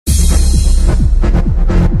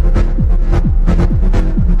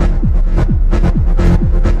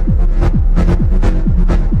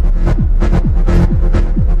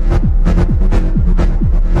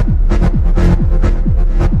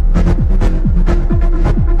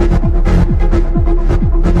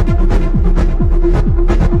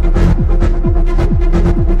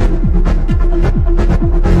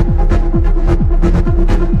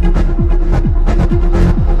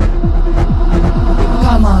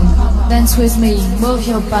dance with me, move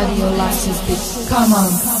your body, your life is beat. Come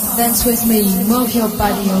on, dance with me, move your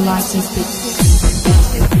body, your life is beat.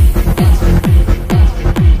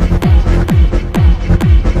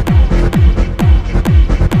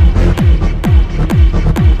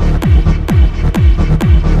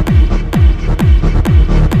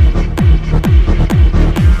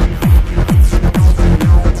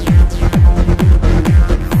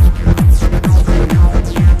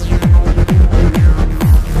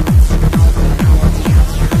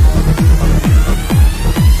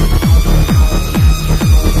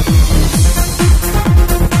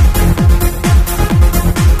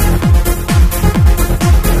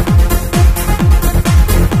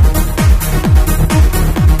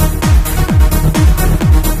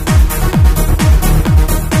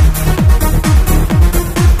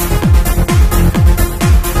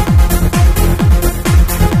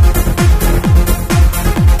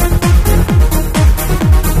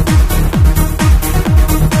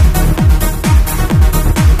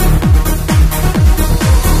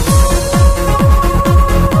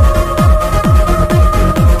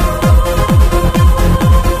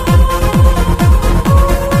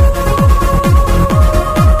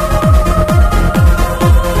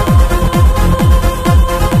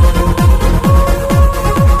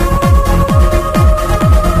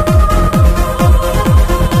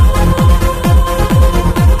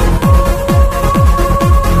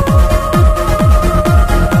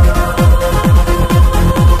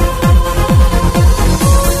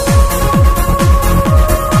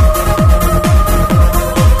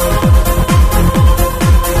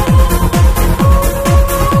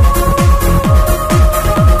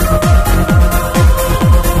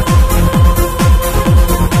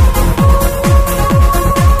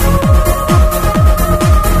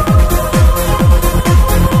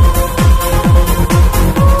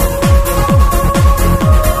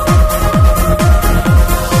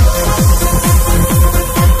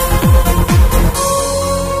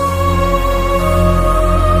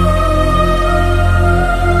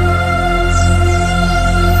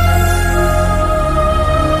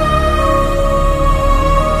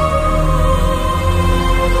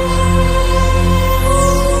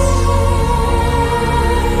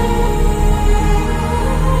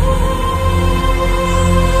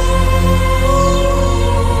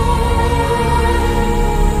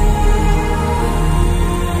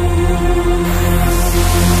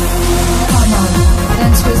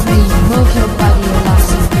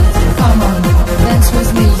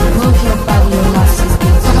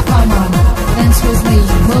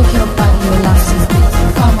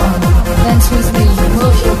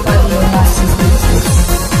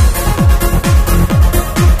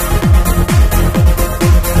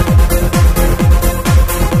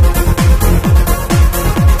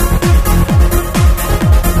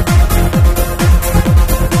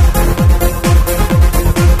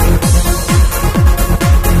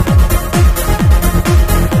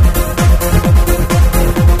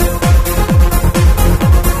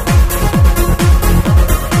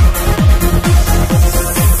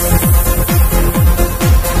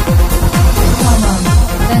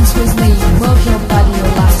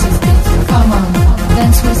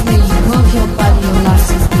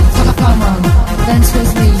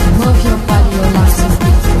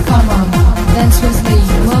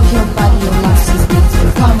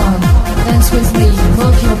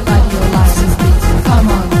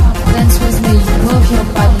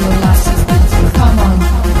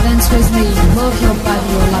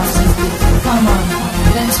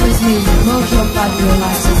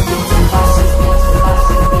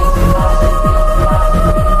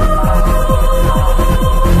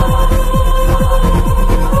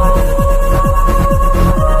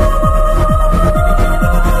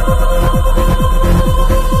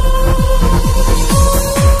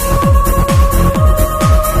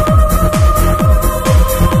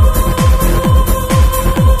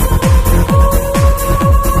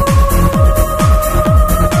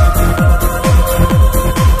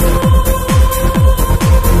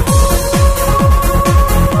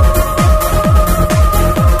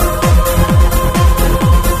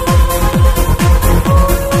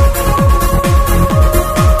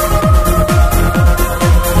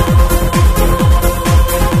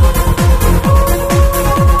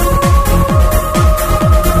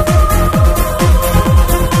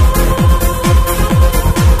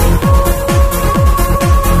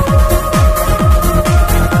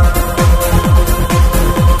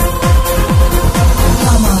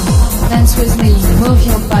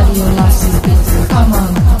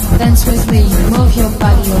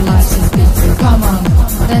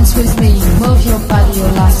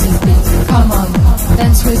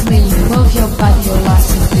 dance with me, move your body, your life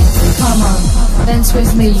is beat. Come on, dance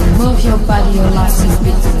with me, move your body, your life is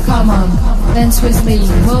beat. Come on, dance with me,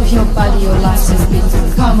 move your body, your life is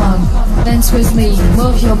beat. Come on, dance with me,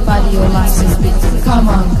 move your body, your life is beat. Come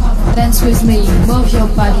on, dance with me, move your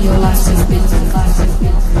body, your life is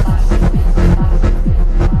beat.